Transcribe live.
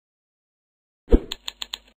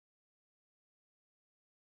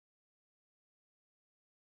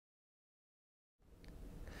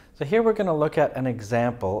So here we're going to look at an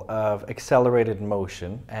example of accelerated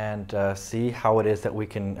motion and see how it is that we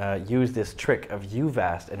can use this trick of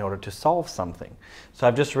UVAST in order to solve something. So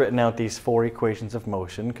I've just written out these 4 equations of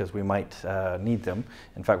motion because we might need them.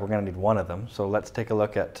 In fact, we're going to need one of them. So let's take a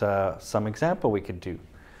look at some example we could do.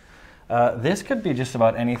 This could be just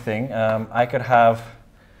about anything. I could have,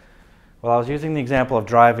 well, I was using the example of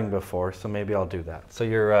driving before, so maybe I'll do that. So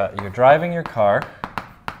you're driving your car.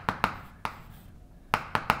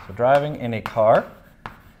 So driving in a car.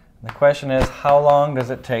 The question is, how long does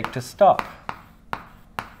it take to stop?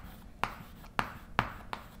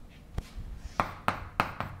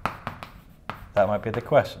 That might be the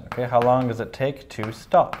question. Okay, how long does it take to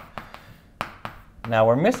stop? Now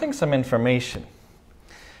we're missing some information.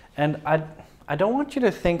 And I don't want you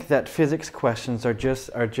to think that physics questions are just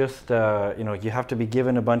you know, you have to be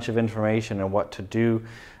given a bunch of information and what to do.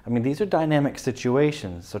 I mean, these are dynamic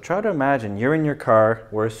situations. So try to imagine you're in your car,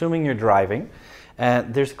 we're assuming you're driving,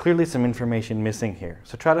 and there's clearly some information missing here.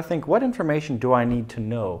 So try to think, what information do I need to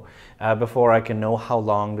know before I can know how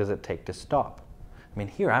long does it take to stop? I mean,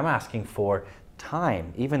 here I'm asking for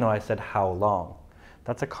time, even though I said how long.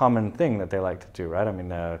 That's a common thing that they like to do, right? I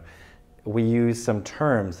mean, we use some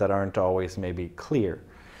terms that aren't always maybe clear.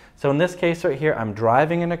 So in this case right here, I'm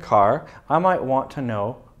driving in a car. I might want to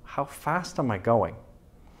know, how fast am I going?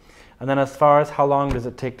 And then as far as how long does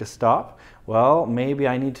it take to stop, well, maybe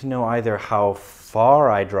I need to know either how far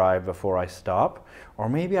I drive before I stop, or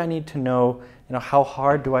maybe I need to know, you know, how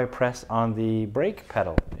hard do I press on the brake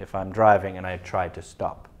pedal if I'm driving and I try to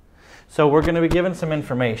stop. So we're going to be given some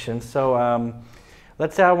information. So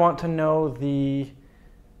let's say I want to know the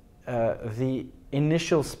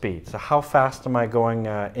initial speed. So how fast am I going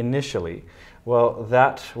initially? Well,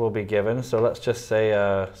 that will be given. So let's just say,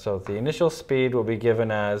 so the initial speed will be given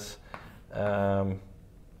as, it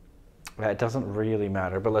doesn't really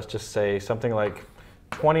matter, but let's just say something like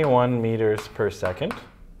 21 meters per second.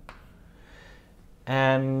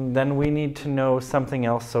 And then we need to know something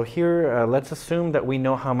else. So here, let's assume that we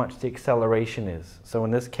know how much the acceleration is. So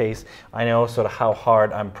in this case, I know sort of how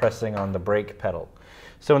hard I'm pressing on the brake pedal.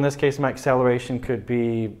 So in this case, my acceleration could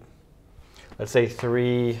be, let's say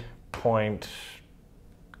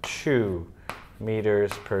 3.2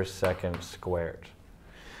 meters per second squared.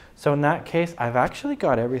 So in that case, I've actually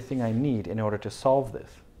got everything I need in order to solve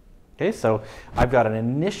this. Okay, so I've got an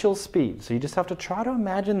initial speed. So you just have to try to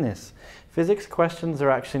imagine this. Physics questions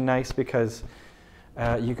are actually nice because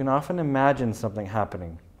you can often imagine something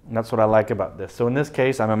happening. And that's what I like about this. So in this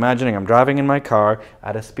case, I'm imagining I'm driving in my car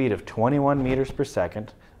at a speed of 21 meters per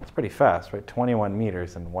second. That's pretty fast, right? 21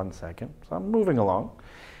 meters in 1 second. So I'm moving along.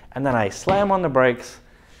 And then I slam on the brakes.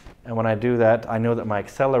 And when I do that, I know that my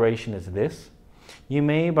acceleration is this. You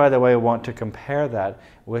may, by the way, want to compare that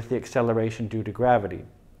with the acceleration due to gravity,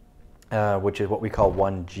 which is what we call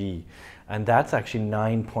 1g. And that's actually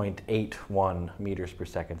 9.81 meters per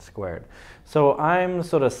second squared. So I'm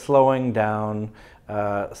sort of slowing down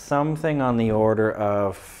something on the order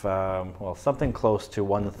of, well, something close to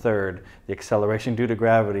 1/3 the acceleration due to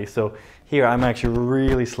gravity. So here I'm actually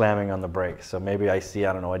really slamming on the brakes. So maybe I see,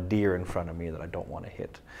 I don't know, a deer in front of me that I don't want to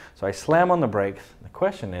hit. So I slam on the brakes. The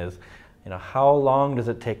question is, you know, how long does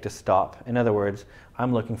it take to stop? In other words,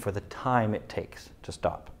 I'm looking for the time it takes to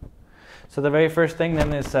stop. So the very first thing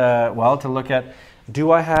then is, well, to look at,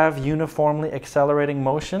 do I have uniformly accelerating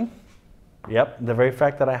motion? Yep, the very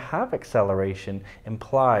fact that I have acceleration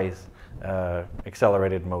implies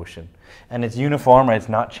accelerated motion. And it's uniform, right? It's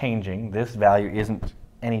not changing. This value isn't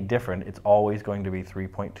any different. It's always going to be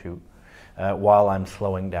 3.2 while I'm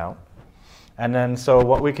slowing down. And then so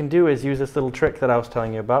what we can do is use this little trick that I was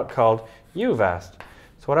telling you about called UVAST.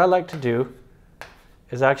 So what I like to do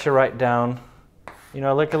is actually write down, you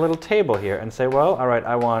know, like a little table here and say, well, all right,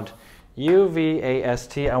 I want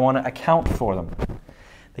UVAST. I want to account for them.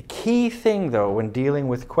 The key thing, though, when dealing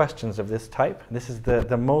with questions of this type, this is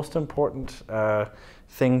the most important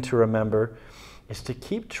thing to remember, is to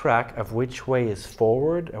keep track of which way is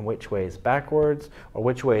forward and which way is backwards, or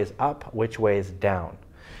which way is up, which way is down.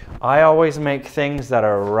 I always make things that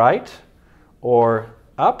are right or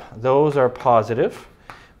up, those are positive,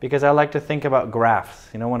 because I like to think about graphs.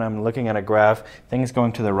 You know, when I'm looking at a graph, things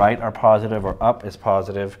going to the right are positive or up is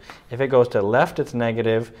positive. If it goes to the left, it's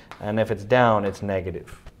negative, and if it's down, it's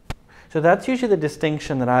negative. So that's usually the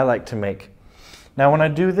distinction that I like to make. Now when I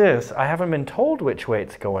do this, I haven't been told which way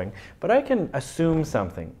it's going, but I can assume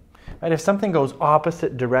something. Right? If something goes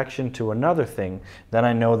opposite direction to another thing, then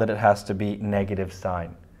I know that it has to be negative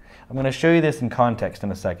sign. I'm going to show you this in context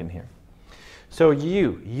in a second here. So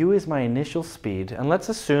U is my initial speed, and let's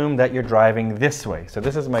assume that you're driving this way. So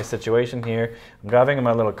this is my situation here. I'm driving in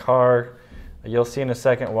my little car. You'll see in a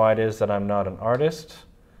second why it is that I'm not an artist.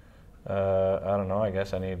 I don't know, I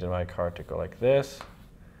guess I need my car to go like this.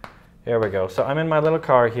 Here we go. So I'm in my little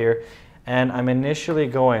car here, and I'm initially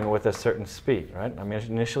going with a certain speed, right? I'm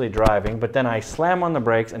initially driving, but then I slam on the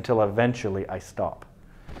brakes until eventually I stop.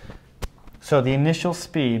 So the initial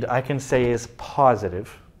speed I can say is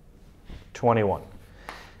positive 21.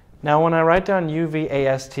 Now when I write down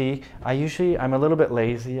UVAST, I'm a little bit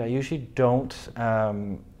lazy. I usually don't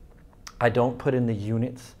put in the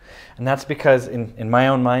units. And that's because in my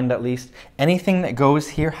own mind at least, anything that goes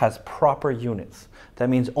here has proper units. That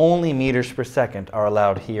means only meters per second are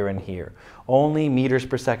allowed here and here. Only meters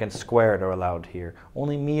per second squared are allowed here.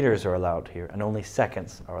 Only meters are allowed here. And only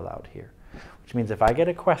seconds are allowed here. Which means if I get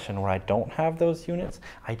a question where I don't have those units,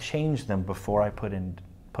 I change them before I put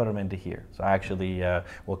them into here. So I actually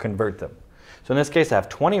will convert them. So in this case I have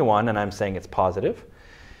 21 and I'm saying it's positive.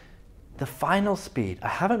 The final speed, I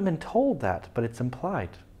haven't been told that, but it's implied.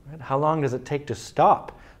 Right? How long does it take to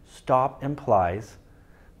stop? Stop implies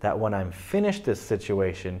that when I'm finished this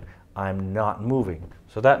situation, I'm not moving.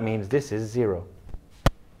 So that means this is 0.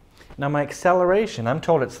 Now my acceleration, I'm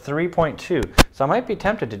told it's 3.2. So I might be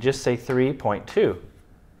tempted to just say 3.2.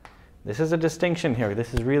 This is a distinction here.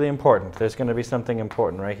 This is really important. There's going to be something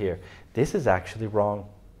important right here. This is actually wrong.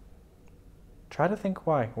 Try to think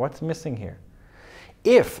why. What's missing here?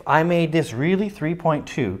 If I made this really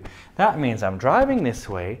 3.2, that means I'm driving this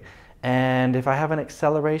way, and if I have an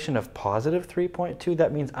acceleration of positive 3.2,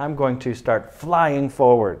 that means I'm going to start flying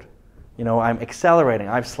forward. You know, I'm accelerating.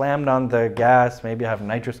 I've slammed on the gas. Maybe I have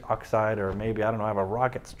nitrous oxide, or maybe, I don't know, I have a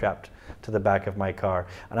rocket strapped to the back of my car,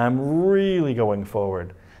 and I'm really going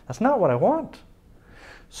forward. That's not what I want.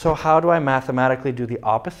 So how do I mathematically do the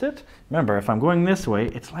opposite? Remember, if I'm going this way,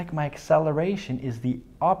 it's like my acceleration is the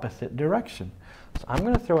opposite direction. So I'm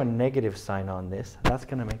going to throw a negative sign on this. That's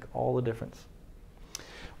going to make all the difference.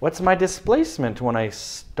 What's my displacement when I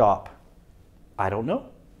stop? I don't know.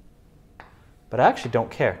 But I actually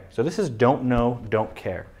don't care. So this is don't know, don't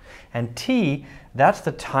care. And t, that's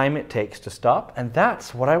the time it takes to stop, and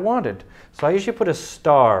that's what I wanted. So I usually put a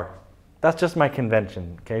star. That's just my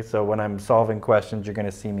convention, okay? So when I'm solving questions, you're going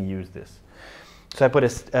to see me use this. So I put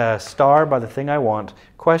a star by the thing I want,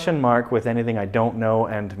 question mark with anything I don't know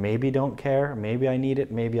and maybe don't care, maybe I need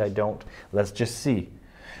it, maybe I don't. Let's just see.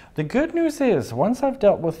 The good news is, once I've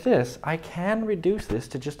dealt with this, I can reduce this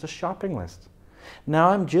to just a shopping list. Now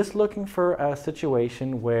I'm just looking for a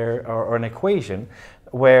situation where, or an equation,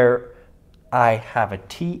 where I have a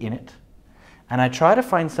t in it, and I try to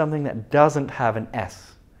find something that doesn't have an s.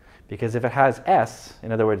 Because if it has s,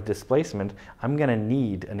 in other words, displacement, I'm going to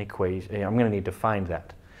need an equation. I'm going to need to find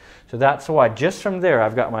that. So that's why just from there,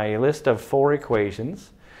 I've got my list of 4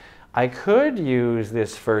 equations. I could use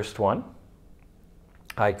this first one.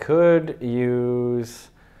 I could use,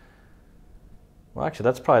 well, actually,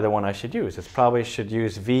 that's probably the one I should use. It's probably should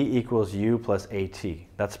use v equals u plus at.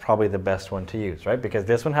 That's probably the best one to use, right? Because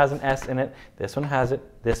this one has an s in it, this one has it,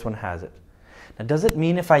 this one has it. Now, does it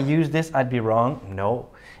mean if I use this, I'd be wrong? No.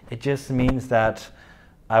 It just means that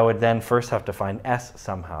I would then first have to find s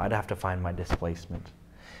somehow. I'd have to find my displacement.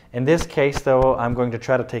 In this case, though, I'm going to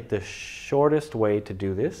try to take the shortest way to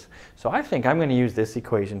do this. So I think I'm going to use this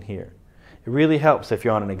equation here. It really helps if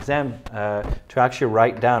you're on an exam to actually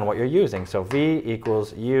write down what you're using. So v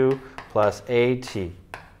equals u plus at.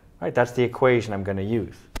 Right, that's the equation I'm going to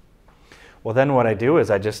use. Well, then what I do is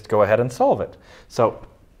I just go ahead and solve it. So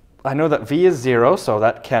I know that v is 0, so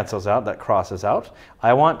that cancels out, that crosses out.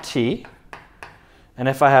 I want t, and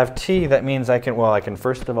if I have t, that means I can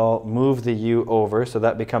first of all move the u over, so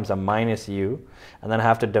that becomes a minus u, and then I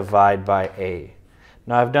have to divide by a.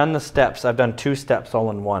 Now I've done the steps, I've done 2 steps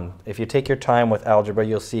all in one. If you take your time with algebra,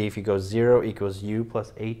 you'll see if you go 0 equals u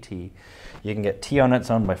plus at, you can get t on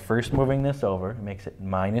its own by first moving this over, it makes it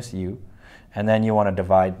minus u, and then you want to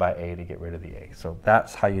divide by a to get rid of the a. So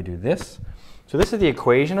that's how you do this. So this is the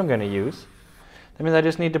equation I'm going to use. That means I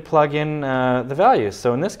just need to plug in the values.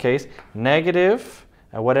 So in this case, negative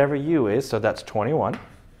whatever u is, so that's 21.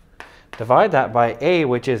 Divide that by a,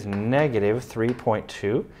 which is negative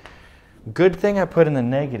 3.2. Good thing I put in the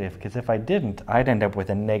negative, because if I didn't, I'd end up with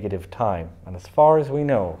a negative time. And as far as we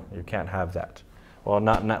know, you can't have that. Well,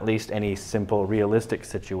 not in at least any simple, realistic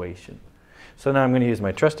situation. So now I'm going to use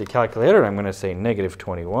my trusty calculator. I'm going to say negative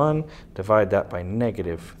 21, divide that by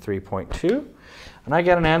negative 3.2, and I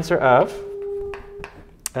get an answer of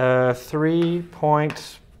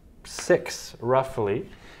 3.6, roughly,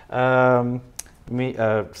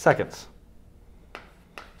 seconds.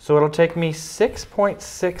 So it'll take me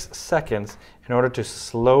 6.6 seconds in order to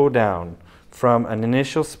slow down from an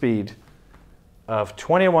initial speed of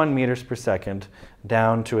 21 meters per second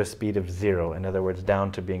down to a speed of 0. In other words,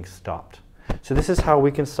 down to being stopped. So this is how we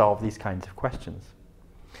can solve these kinds of questions.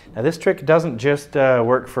 Now this trick doesn't just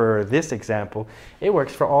work for this example, it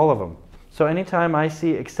works for all of them. So anytime I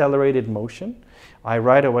see accelerated motion, I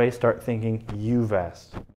right away start thinking UVAST.